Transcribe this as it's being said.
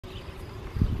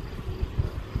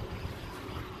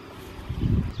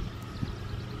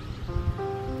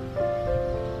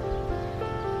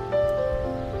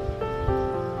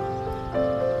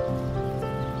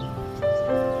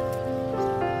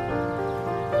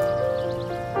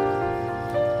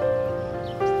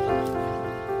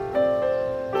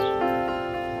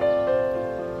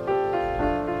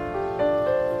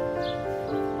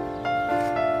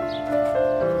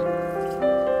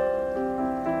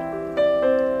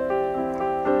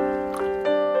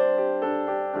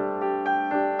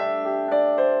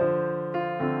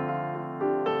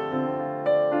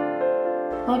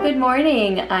good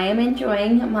morning. I am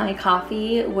enjoying my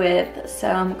coffee with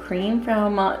some cream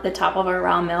from the top of our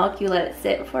raw milk. You let it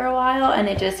sit for a while and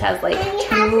it just has like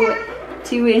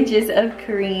two inches of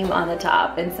cream on the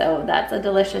top, and so that's a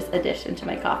delicious addition to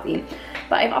my coffee.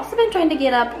 But I've also been trying to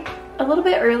get up a little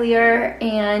bit earlier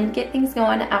and get things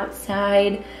going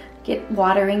outside, get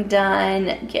watering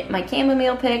done, get my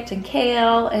chamomile picked and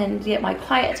kale, and get my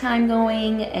quiet time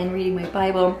going and reading my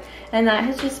Bible. And that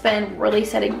has just been really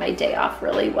setting my day off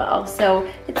really well. So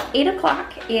it's 8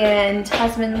 o'clock and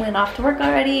husband went off to work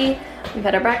already. We've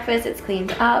had our breakfast, it's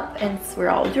cleaned up, and we're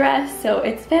all dressed. So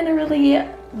it's been a really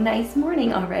nice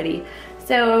morning already.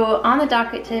 So on the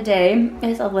docket today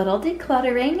is a little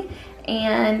decluttering.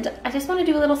 And I just want to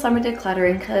do a little summer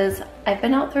decluttering because I've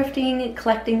been out thrifting,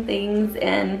 collecting things,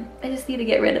 and I just need to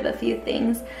get rid of a few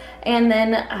things. And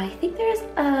then I think there's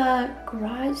a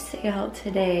garage sale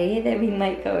today that we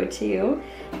might go to.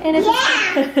 And it's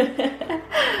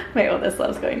my oldest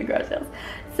loves going to garage sales.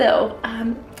 So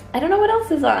I don't know what else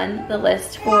is on the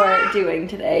list for doing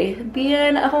today.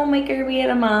 Being a homemaker, being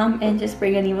a mom, and just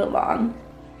bringing you along.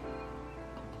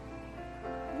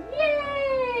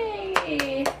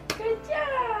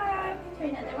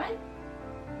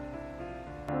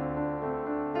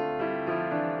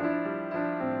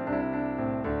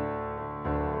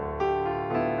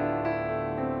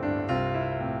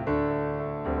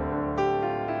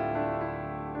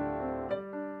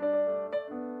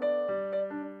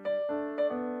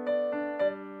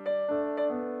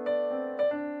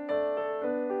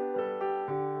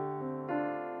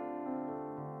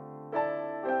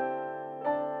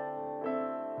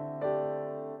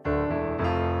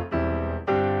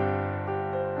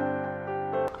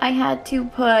 I had to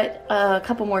put a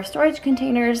couple more storage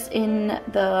containers in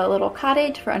the little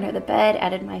cottage for under the bed,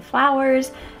 added my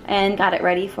flowers, and got it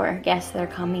ready for guests that are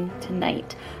coming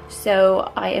tonight.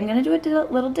 So I am gonna do a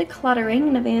little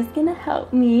decluttering. Nevaeh's gonna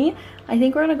help me. I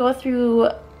think we're gonna go through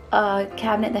a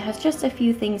cabinet that has just a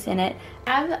few things in it.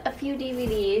 I have a few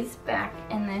DVDs back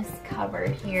in this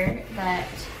cupboard here that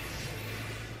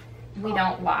we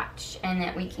don't watch and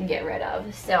that we can get rid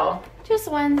of. So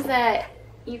just ones that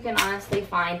you can honestly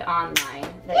find online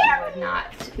that you would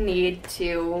not need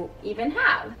to even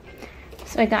have.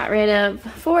 So I got rid of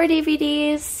 4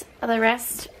 DVDs. The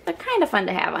rest are kind of fun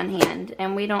to have on hand,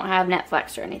 and we don't have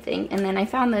Netflix or anything. And then I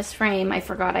found this frame I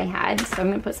forgot I had, so I'm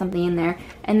gonna put something in there.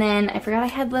 And then I forgot I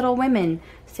had Little Women,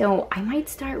 so I might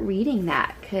start reading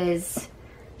that because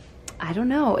I don't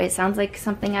know, it sounds like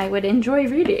something I would enjoy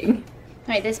reading.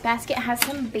 All right, this basket has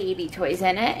some baby toys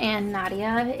in it, and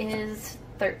Nadia is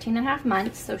 13.5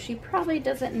 months, so she probably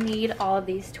doesn't need all of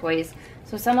these toys.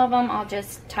 So some of them I'll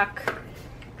just tuck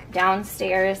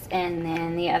downstairs, and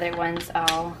then the other ones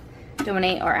I'll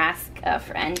donate or ask a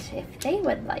friend if they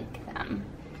would like them.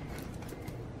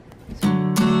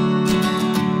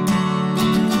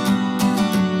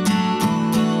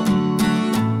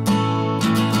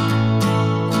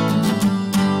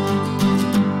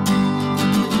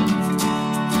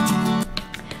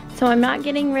 So I'm not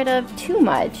getting rid of too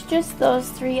much, just those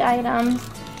 3 items.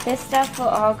 This stuff will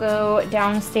all go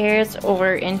downstairs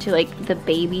or into like the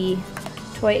baby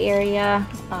toy area,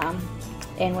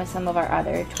 and with some of our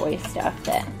other toy stuff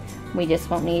that we just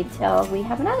won't need till we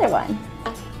have another one.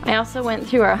 I also went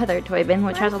through our other toy bin,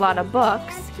 which has a lot of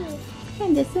books.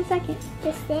 In just a second.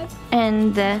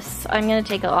 And this, I'm gonna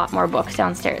take a lot more books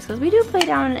downstairs because we do play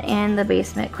down in the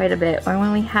basement quite a bit, or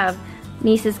when we have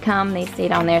nieces come, they stay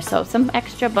down there, so some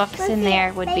extra books in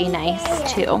there would be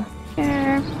nice too.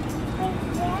 Here.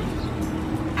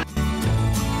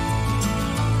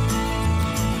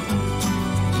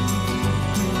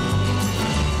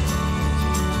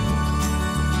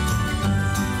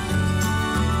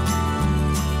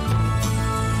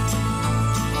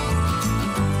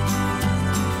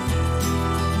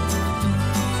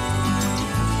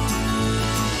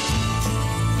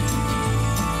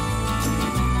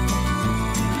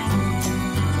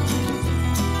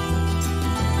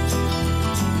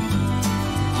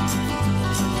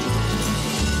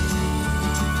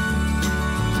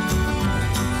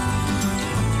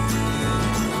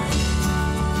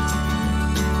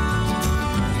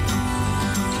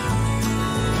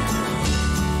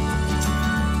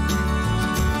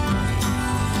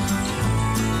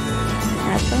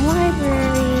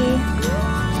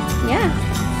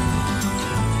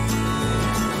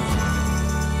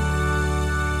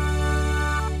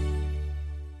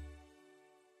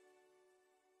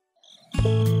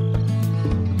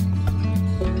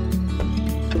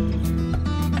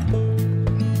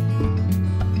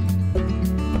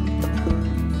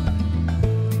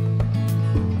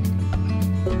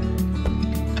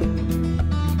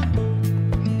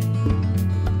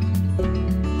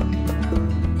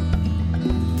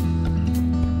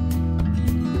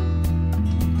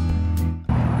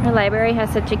 Our library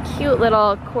has such a cute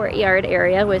little courtyard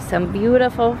area with some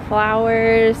beautiful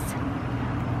flowers.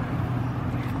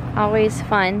 Always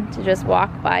fun to just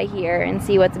walk by here and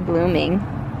see what's blooming.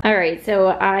 Alright,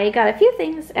 so I got a few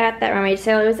things at that rummage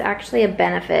sale. It was actually a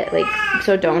benefit, like,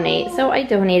 so donate. So I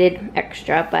donated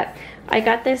extra, but I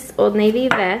got this Old Navy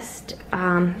vest.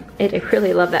 I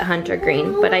really love that hunter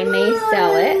green, but I may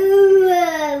sell it.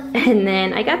 And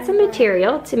then I got some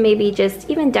material to maybe just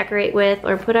even decorate with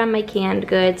or put on my canned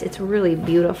goods. It's really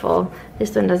beautiful.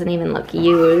 This one doesn't even look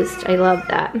used. I love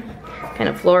that kind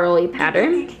of floral-y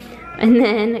pattern. And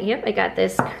then, yep, I got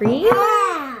this cream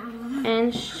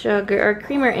and sugar, or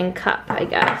creamer and cup, I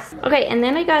guess. Okay, and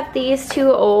then I got these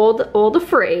two old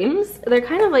frames. They're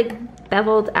kind of like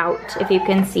beveled out, if you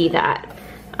can see that.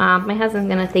 My husband's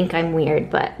gonna think I'm weird,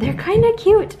 but they're kind of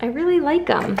cute. I really like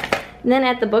them. And then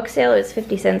at the book sale, it was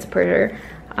 50 cents per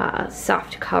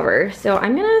soft cover. So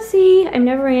I'm gonna see, I've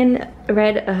never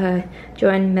read a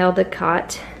Joan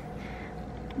Mildecott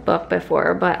book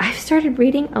before, but I've started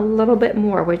reading a little bit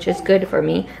more, which is good for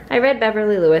me. I read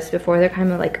Beverly Lewis before. They're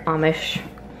kind of like Amish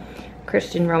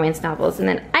Christian romance novels. And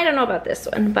then I don't know about this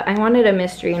one, but I wanted a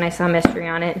mystery and I saw mystery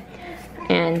on it.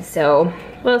 And so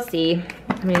we'll see.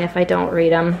 I mean, if I don't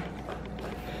read them,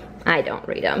 I don't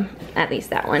read them. At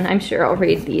least that one. I'm sure I'll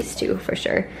read these two for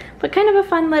sure. But kind of a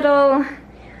fun little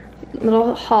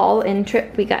haul and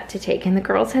trip we got to take, and the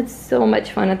girls had so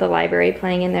much fun at the library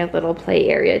playing in their little play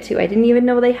area too. I didn't even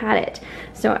know they had it.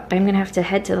 So I'm gonna have to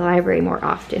head to the library more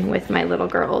often with my little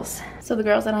girls. So the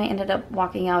girls and I ended up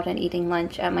walking out and eating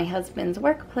lunch at my husband's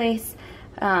workplace.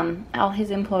 All his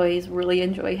employees really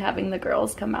enjoy having the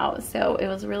girls come out, so it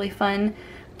was really fun.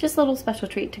 Just a little special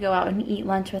treat to go out and eat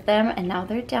lunch with them, and now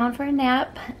they're down for a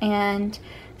nap, and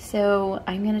so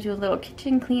I'm gonna do a little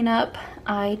kitchen cleanup.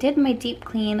 I did my deep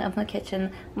clean of the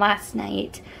kitchen last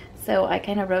night, so I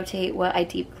kind of rotate what I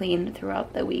deep clean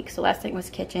throughout the week. So last night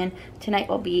was kitchen, tonight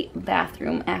will be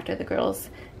bathroom after the girls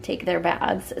take their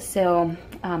baths. So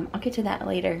I'll get to that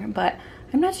later, but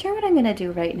I'm not sure what I'm gonna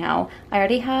do right now. I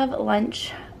already have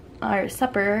lunch or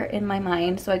supper in my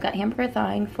mind, so I got hamburger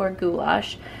thawing for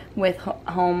goulash with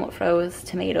home froze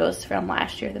tomatoes from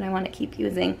last year that I want to keep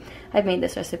using. I've made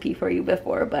this recipe for you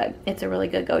before, but it's a really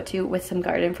good go-to with some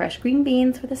garden fresh green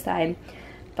beans for the side.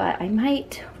 But I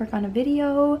might work on a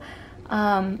video.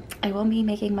 I will be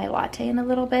making my latte in a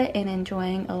little bit and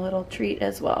enjoying a little treat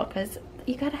as well, because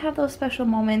you gotta have those special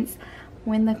moments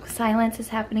when the silence is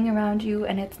happening around you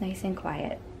and it's nice and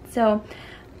quiet. So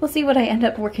we'll see what I end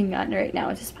up working on right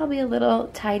now. Just probably a little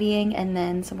tidying and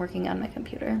then some working on my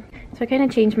computer. So I kind of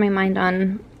changed my mind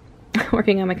on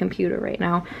working on my computer right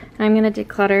now. And I'm gonna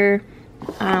declutter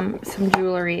some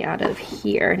jewelry out of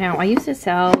here. Now, I used to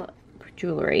sell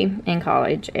jewelry in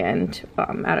college and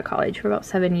out of college for about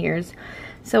 7 years.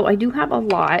 So I do have a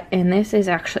lot, and this is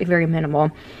actually very minimal.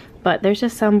 But there's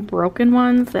just some broken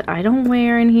ones that I don't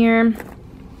wear in here,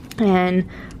 and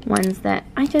ones that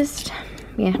I just,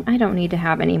 yeah, I don't need to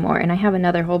have anymore. And I have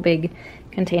another whole big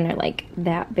container, like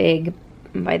that big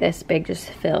by this big, just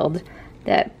filled,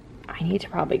 that I need to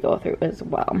probably go through as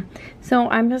well. So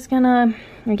I'm just gonna,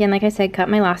 again, like I said, cut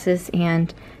my losses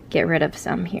and get rid of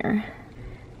some here.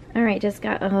 All right, just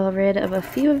got rid of a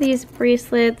few of these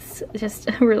bracelets. Just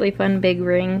a really fun big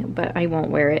ring, but I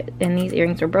won't wear it. And these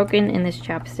earrings are broken, and this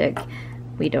chapstick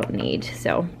we don't need.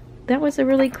 So that was a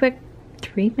really quick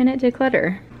 3-minute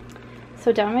declutter.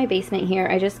 So down in my basement here,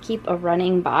 I just keep a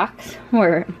running box,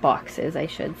 or boxes I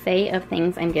should say, of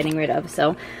things I'm getting rid of.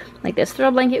 So like this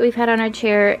throw blanket we've had on our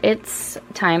chair, it's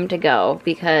time to go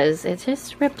because it's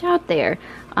just ripped out there.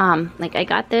 Like I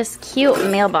got this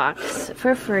cute mailbox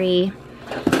for free,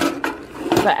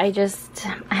 but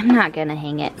I'm not gonna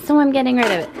hang it, so I'm getting rid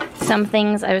of it. Some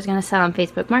things I was gonna sell on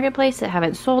Facebook Marketplace that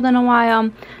haven't sold in a while.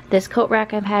 This coat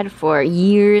rack I've had for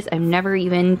years, I've never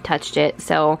even touched it.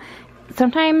 So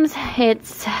sometimes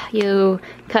it's you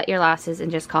cut your losses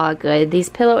and just call it good. These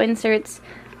pillow inserts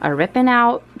are ripping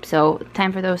out, so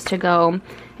time for those to go,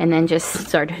 and then just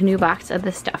start a new box of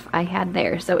the stuff I had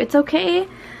there. So it's okay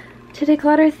to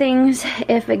declutter things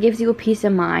if it gives you a peace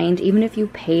of mind, even if you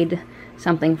paid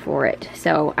something for it.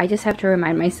 So I just have to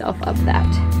remind myself of that.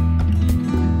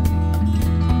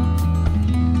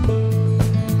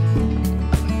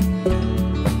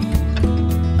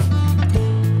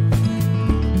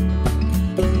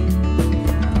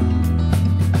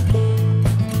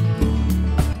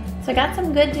 So I got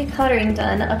some good decluttering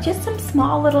done of just some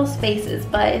small little spaces,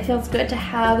 but it feels good to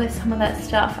have some of that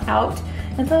stuff out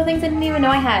and some of the things I didn't even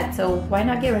know I had, so why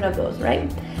not get rid of those, right?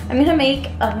 I'm gonna make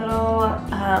a little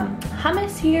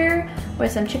hummus here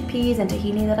with some chickpeas and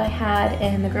tahini that I had,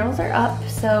 and the girls are up,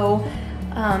 so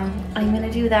I'm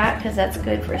gonna do that because that's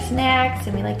good for snacks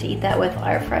and we like to eat that with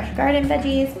our fresh garden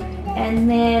veggies. And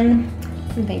then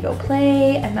we may go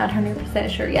play, I'm not 100%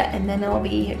 sure yet, and then it'll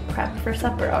be prepped for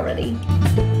supper already.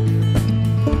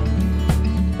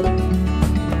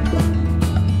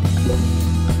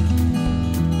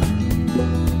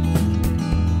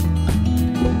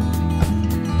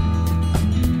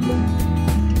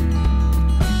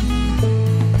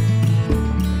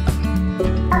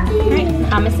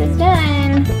 Hummus is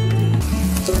done.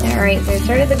 Alright, so I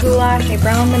started the goulash, I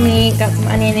browned the meat, got some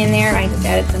onion in there, I just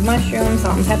added some mushrooms,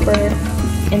 salt and pepper,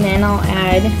 and then I'll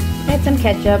add some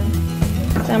ketchup,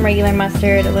 some regular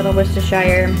mustard, a little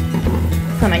Worcestershire,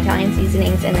 some Italian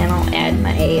seasonings, and then I'll add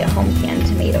my home canned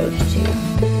tomatoes too.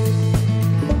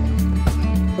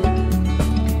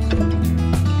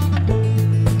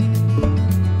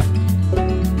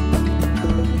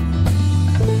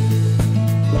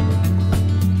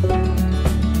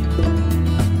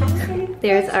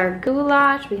 There's our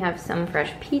goulash. We have some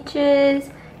fresh peaches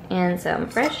and some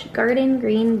fresh garden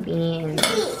green beans.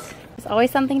 There's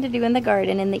always something to do in the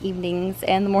garden in the evenings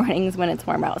and the mornings when it's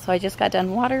warm out. So I just got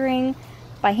done watering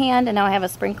by hand and now I have a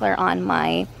sprinkler on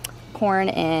my corn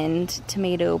and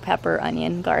tomato, pepper,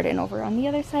 onion garden over on the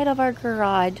other side of our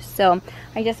garage. So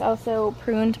I just also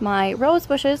pruned my rose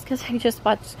bushes because I just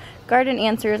watched Garden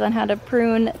Answers on how to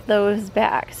prune those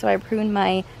back. So I pruned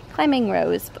my climbing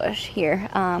rose bush here.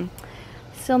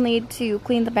 Still need to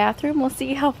clean the bathroom. We'll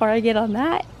see how far I get on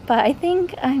that, but I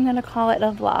think I'm gonna call it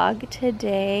a vlog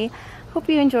today. Hope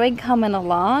you enjoyed coming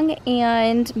along,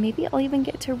 and maybe I'll even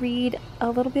get to read a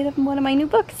little bit of one of my new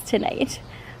books tonight.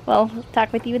 Well,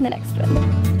 talk with you in the next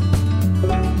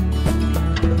one.